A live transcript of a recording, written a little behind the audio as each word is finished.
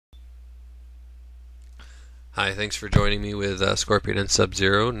Hi, thanks for joining me with Scorpion and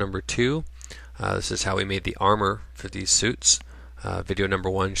Sub-Zero number 2. This is how we made the armor for these suits. Video number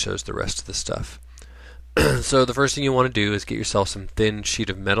 1 shows the rest of the stuff. So the first thing you want to do is get yourself some thin sheet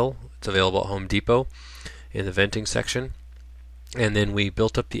of metal. It's available at Home Depot in the venting section. And then we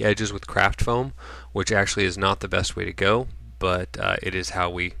built up the edges with craft foam, which actually is not the best way to go, but it is how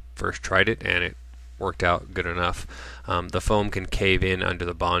we first tried it, and it worked out good enough. The foam can cave in under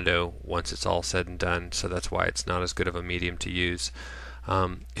the Bondo once it's all said and done, so that's why it's not as good of a medium to use.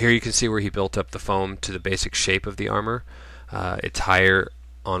 Here you can see where he built up the foam to the basic shape of the armor. It's higher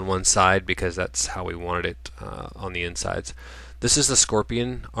on one side because that's how we wanted it on the insides. This is the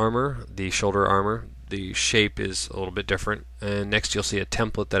Scorpion armor, the shoulder armor. The shape is a little bit different, and next you'll see a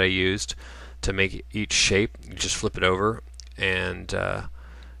template that I used to make each shape. You just flip it over and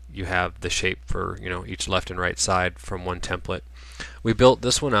you have the shape for each left and right side from one template. We built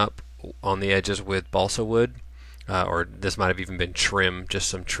this one up on the edges with balsa wood, or this might have even been trim, just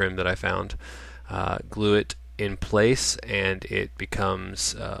some trim that I found. Glue it in place and it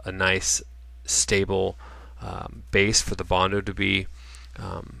becomes a nice stable base for the Bondo to be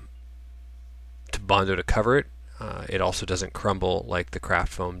Bondo to cover it. It also doesn't crumble like the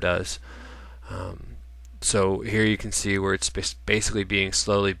craft foam does. So here you can see where it's basically being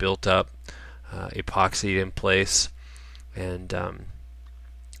slowly built up, epoxied in place, and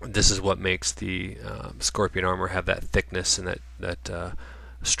this is what makes the Scorpion armor have that thickness and that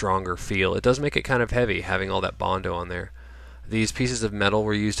stronger feel. It does make it kind of heavy having all that Bondo on there. These pieces of metal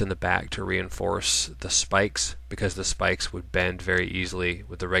were used in the back to reinforce the spikes because the spikes would bend very easily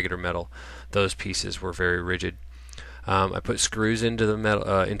with the regular metal. Those pieces were very rigid. I put screws into the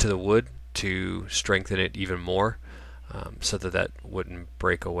metal, into the wood to strengthen it even more, so that wouldn't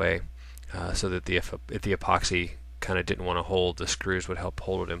break away. So that if the epoxy kind of didn't want to hold, the screws would help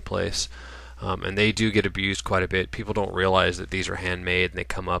hold it in place. And they do get abused quite a bit. People don't realize that these are handmade, and they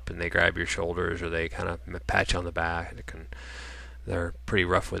come up and they grab your shoulders or they kind of pat you on the back. They're pretty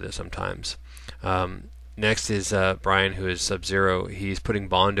rough with it sometimes. Next is Brian, who is Sub-Zero. He's putting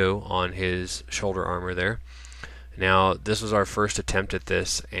Bondo on his shoulder armor there. Now, this was our first attempt at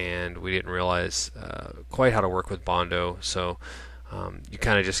this, and we didn't realize quite how to work with Bondo, so you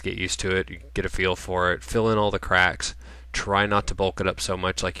kind of just get used to it, you get a feel for it, fill in all the cracks, try not to bulk it up so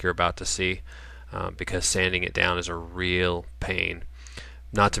much like you're about to see, because sanding it down is a real pain.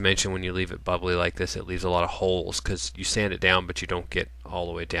 Not to mention when you leave it bubbly like this, it leaves a lot of holes, because you sand it down, but you don't get all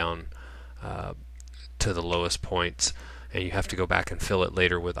the way down to the lowest points, and you have to go back and fill it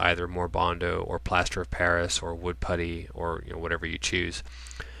later with either more Bondo or Plaster of Paris or wood putty or whatever you choose.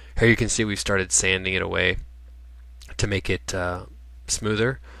 Here you can see we've started sanding it away to make it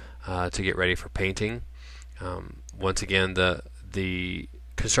smoother, to get ready for painting. Once again, the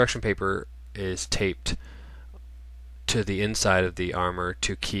construction paper is taped to the inside of the armor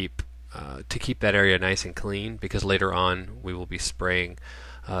to keep that area nice and clean, because later on we will be spraying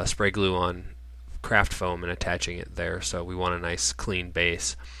spray glue on craft foam and attaching it there, so we want a nice clean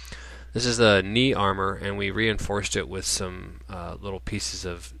base. This is the knee armor, and we reinforced it with some little pieces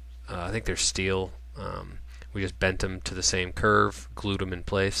of I think they're steel. We just bent them to the same curve, glued them in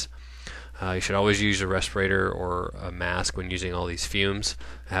place. You should always use a respirator or a mask when using all these fumes.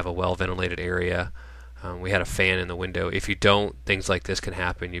 Have a well ventilated area. We had a fan in the window. If you don't, things like this can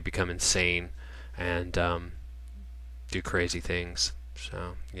happen. You become insane and do crazy things.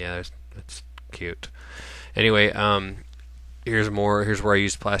 So yeah, that's cute. Anyway, here's where I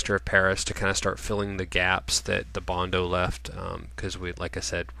used Plaster of Paris to kind of start filling the gaps that the Bondo left, because like I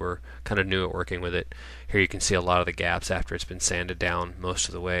said, we're kind of new at working with it. Here you can see a lot of the gaps after it's been sanded down most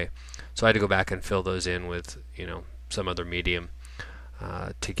of the way. So I had to go back and fill those in with some other medium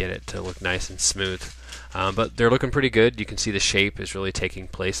to get it to look nice and smooth. But they're looking pretty good. You can see the shape is really taking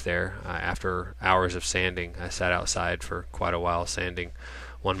place there after hours of sanding. I sat outside for quite a while sanding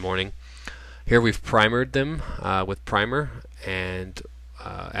one morning. Here we've primered them with primer, and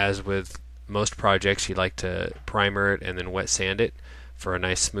as with most projects, you like to primer it and then wet sand it for a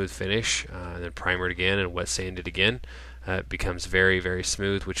nice smooth finish, and then primer it again and wet sand it again. It becomes very, very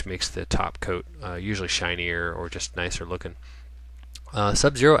smooth, which makes the top coat usually shinier or just nicer looking.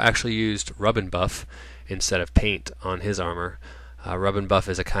 Sub-Zero actually used Rub and Buff instead of paint on his armor. Rub and Buff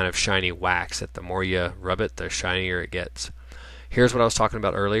is a kind of shiny wax that the more you rub it, the shinier it gets. Here's what I was talking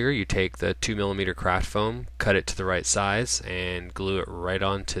about earlier. You take the 2mm craft foam, cut it to the right size, and glue it right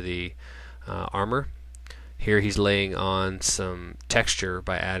onto the armor. Here he's laying on some texture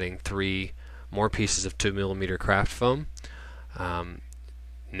by adding 3 more pieces of 2mm craft foam.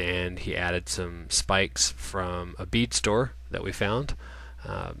 And he added some spikes from a bead store that we found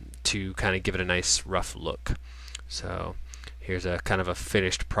to kind of give it a nice rough look. So here's a kind of a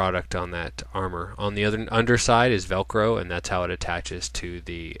finished product on that armor. On the other underside is Velcro, and that's how it attaches to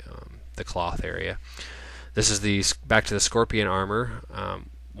the cloth area. This is the back to the Scorpion armor.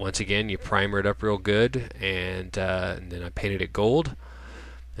 Once again, you primer it up real good, and then I painted it gold.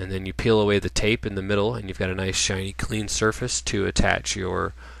 And then you peel away the tape in the middle, and you've got a nice shiny clean surface to attach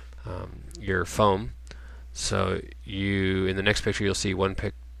your foam. So in the next picture you'll see one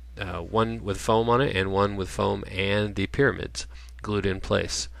with foam on it and one with foam and the pyramids glued in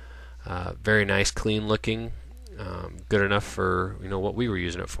place. Very nice, clean looking, good enough for what we were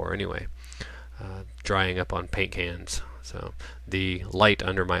using it for anyway. Drying up on paint cans. So the light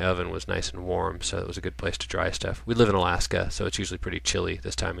under my oven was nice and warm, so it was a good place to dry stuff. We live in Alaska, so it's usually pretty chilly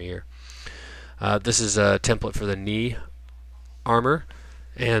this time of year. This is a template for the knee armor,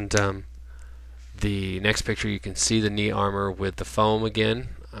 and the next picture you can see the knee armor with the foam again.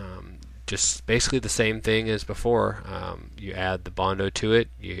 Just basically the same thing as before. You add the Bondo to it,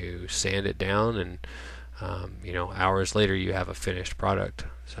 you sand it down, and hours later you have a finished product.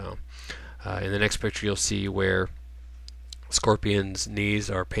 So in the next picture you'll see where Scorpion's knees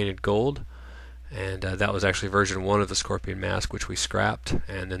are painted gold, and that was actually version 1 of the Scorpion mask, which we scrapped,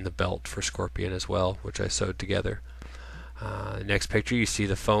 and then the belt for Scorpion as well, which I sewed together. Next picture you see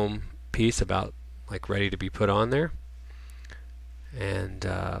the foam piece about ready to be put on there, and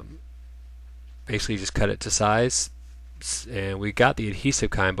basically just cut it to size. And we got the adhesive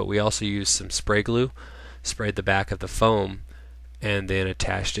kind, but we also used some spray glue, sprayed the back of the foam, and then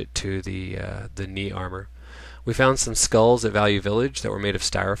attached it to the knee armor. We found some skulls at Value Village that were made of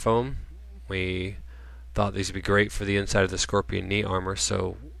styrofoam. We thought these would be great for the inside of the Scorpion knee armor,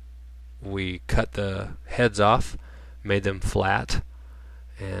 so we cut the heads off, made them flat,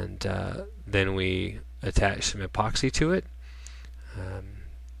 and then we attached some epoxy to it,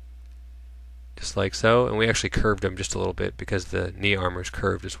 just like so. And we actually curved them just a little bit because the knee armor is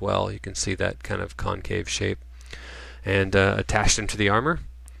curved as well. You can see that kind of concave shape. And attached them to the armor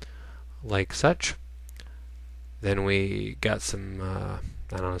like such. Then we got some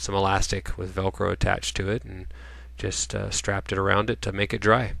some elastic with Velcro attached to it, and just strapped it around it to make it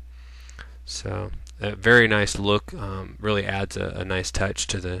dry. So a very nice look. Really adds a nice touch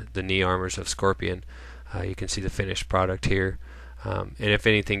to the knee armors of Scorpion. You can see the finished product here. And if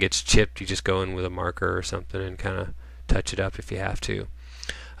anything gets chipped, you just go in with a marker or something and kind of touch it up if you have to.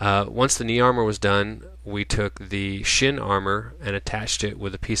 Once the knee armor was done, we took the shin armor and attached it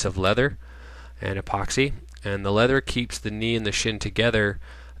with a piece of leather and epoxy. And the leather keeps the knee and the shin together.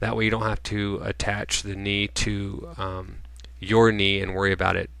 That way you don't have to attach the knee to your knee and worry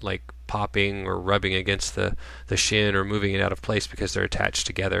about it popping or rubbing against the shin or moving it out of place, because they're attached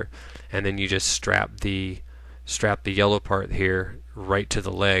together. And then you just strap the yellow part here right to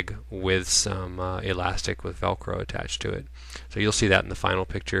the leg with some elastic with Velcro attached to it. So you'll see that in the final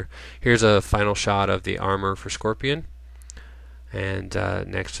picture. Here's a final shot of the armor for Scorpion, and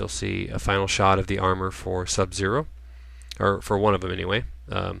next you'll see a final shot of the armor for Sub-Zero, or for one of them anyway.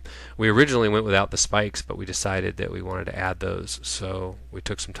 We originally went without the spikes, but we decided that we wanted to add those, so we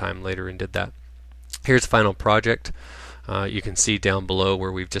took some time later and did that. Here's the final project. You can see down below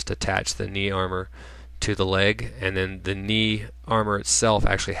where we've just attached the knee armor to the leg, and then the knee armor itself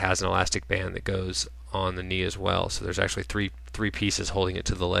actually has an elastic band that goes on the knee as well. So there's actually three pieces holding it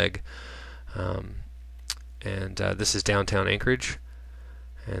to the leg. This is downtown Anchorage,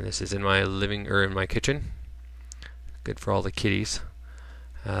 and this is in my in my kitchen. Good for all the kitties.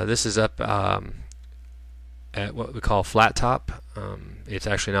 This is up at what we call Flat Top. It's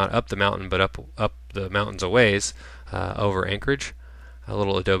actually not up the mountain, but up the mountains a ways over Anchorage. A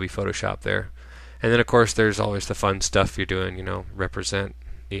little Adobe Photoshop there. And then of course there's always the fun stuff you're doing, represent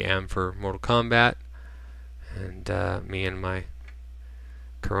the M for Mortal Kombat, and me in my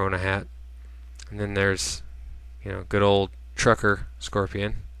Corona hat. And then there's, good old trucker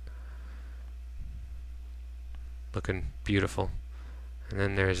Scorpion, looking beautiful. And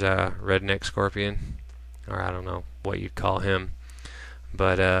then there's a redneck Scorpion, or I don't know what you'd call him.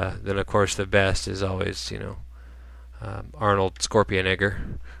 But then of course the best is always, Arnold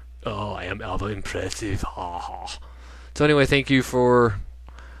Scorpionegger. Oh, I am ever impressive. So anyway, thank you for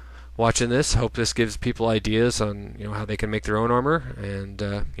watching this. Hope this gives people ideas on how they can make their own armor, and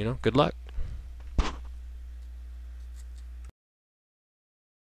good luck.